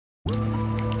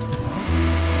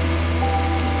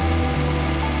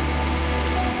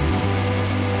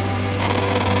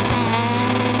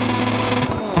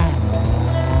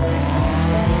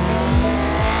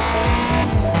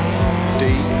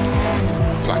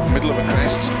Middle of a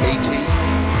crest, 80.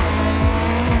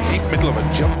 Keep middle of a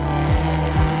jump.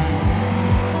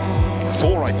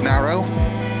 4 right narrow,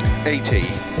 80.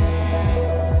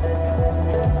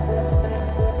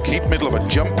 Keep middle of a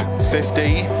jump,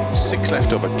 50. 6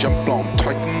 left over jump long,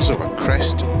 tightens over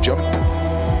crest, jump.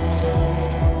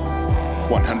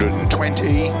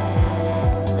 120.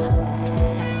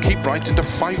 Keep right into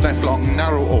 5 left long,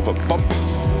 narrow over bump.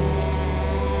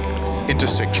 Into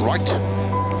 6 right,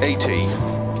 80.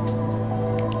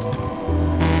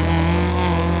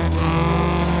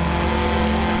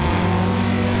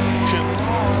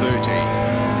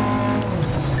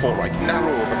 4 right,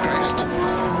 narrow over crest.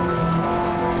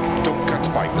 Don't cut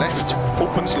 5 left.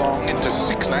 Opens long into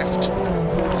 6 left.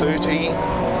 30. 4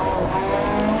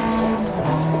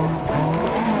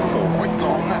 right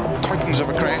long, tightens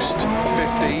over crest.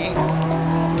 50.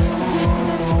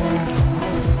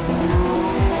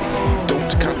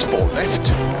 Don't cut 4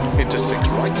 left. Into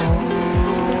 6 right.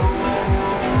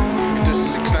 Into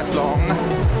 6 left long.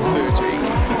 30.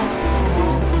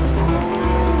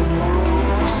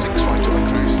 6 right over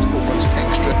crest, opens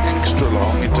extra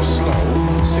long into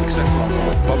slow, 6 left long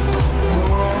over bump.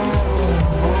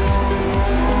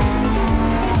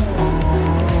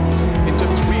 Into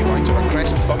 3 right over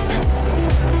crest, bump.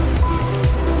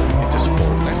 Into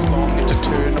 4 left long, into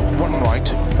turn, 1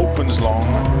 right, opens long,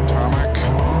 tarmac.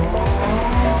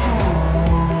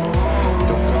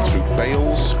 Don't cut through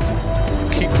bales.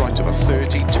 Keep right over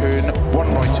 30, turn,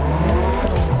 1 right.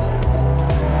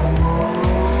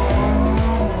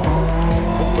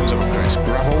 Over crest,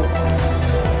 gravel,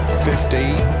 50.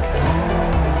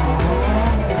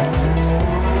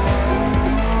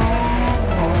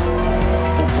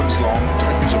 Opens long,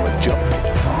 tightens over jump.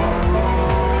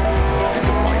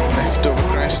 Into 5 left over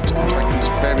crest, tightens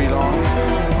very long.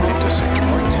 Into 6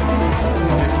 right,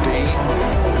 50.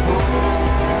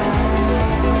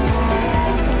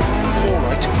 4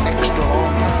 right, extra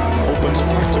long, opens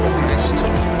flat over crest.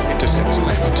 Into 6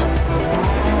 left.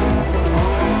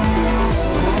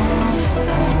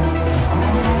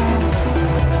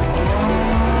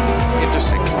 Into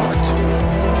 6 right,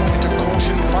 into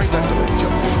caution, 5 left of a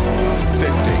jump,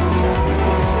 50.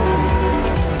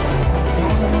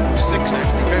 6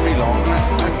 left, very long,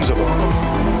 tightens over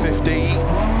bump, 50.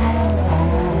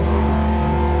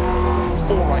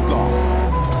 4 right long.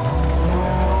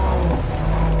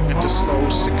 Into slow,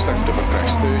 6 left of a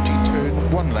crest, 30,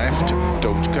 turn, 1 left,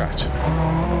 don't cut.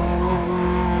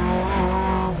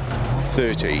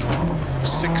 30,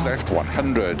 6 left,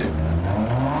 100. 3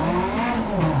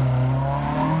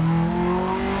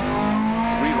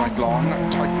 right long,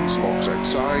 tightens, locks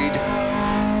outside.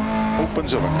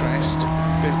 Opens over crest,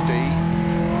 50.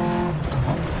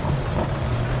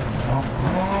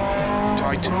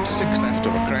 Tight, 6 left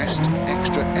over crest,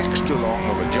 extra long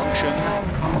over junction,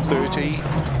 30.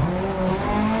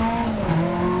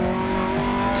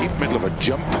 Keep middle of a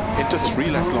jump, into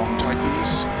 3 left long,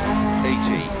 tightens,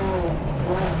 80.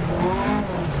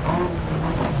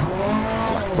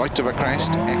 Flat right of a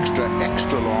crest,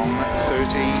 extra long,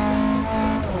 30.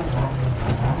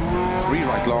 3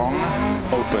 right long,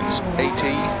 opens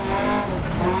 80.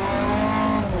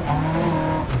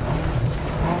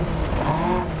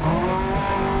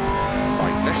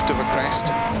 5 left of a crest,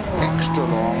 extra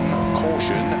long,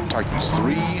 caution, tightens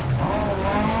 3.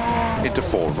 Into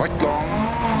 4 right long.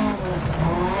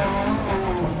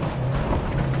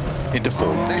 Into 4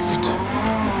 left.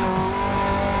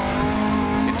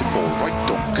 Into 4 right,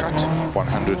 don't cut,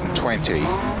 120.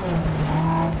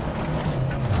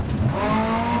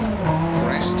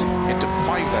 Crest, into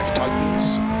 5 left,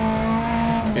 tightens.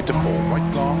 Into 4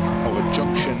 right long, over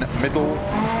junction, middle.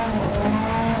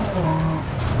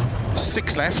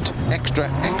 6 left, extra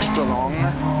long,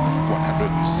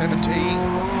 170.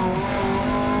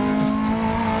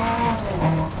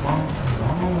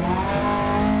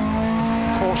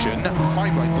 Caution,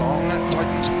 5 right long,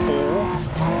 tightens 4.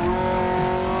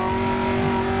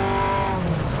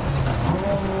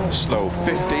 Slow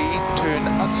 50, turn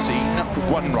unseen,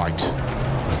 1 right.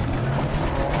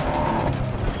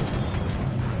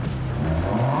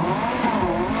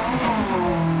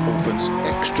 Opens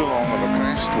extra long over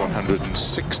crest,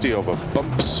 160 over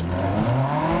bumps. 4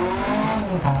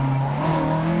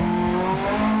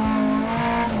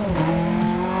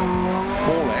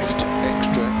 left,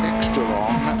 extra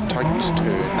long, tightens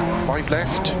turn, 5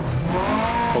 left,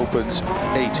 opens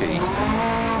 80.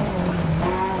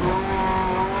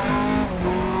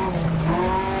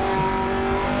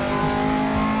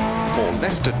 4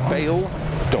 left at Bale,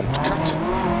 don't cut.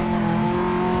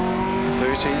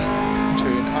 30,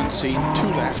 turn unseen, 2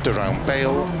 left around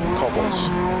Bale, cobbles.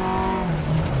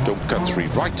 Don't cut 3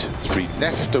 right, 3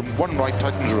 left and 1 right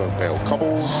tightens around Bale,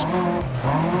 cobbles.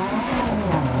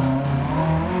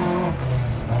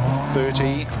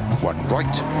 30, 1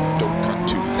 right, don't cut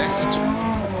 2 left.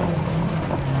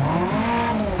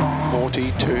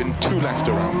 40, turn 2 left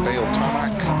around Bale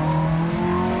tarmac.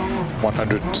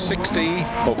 160,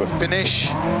 over finish,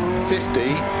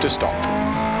 50 to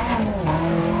stop.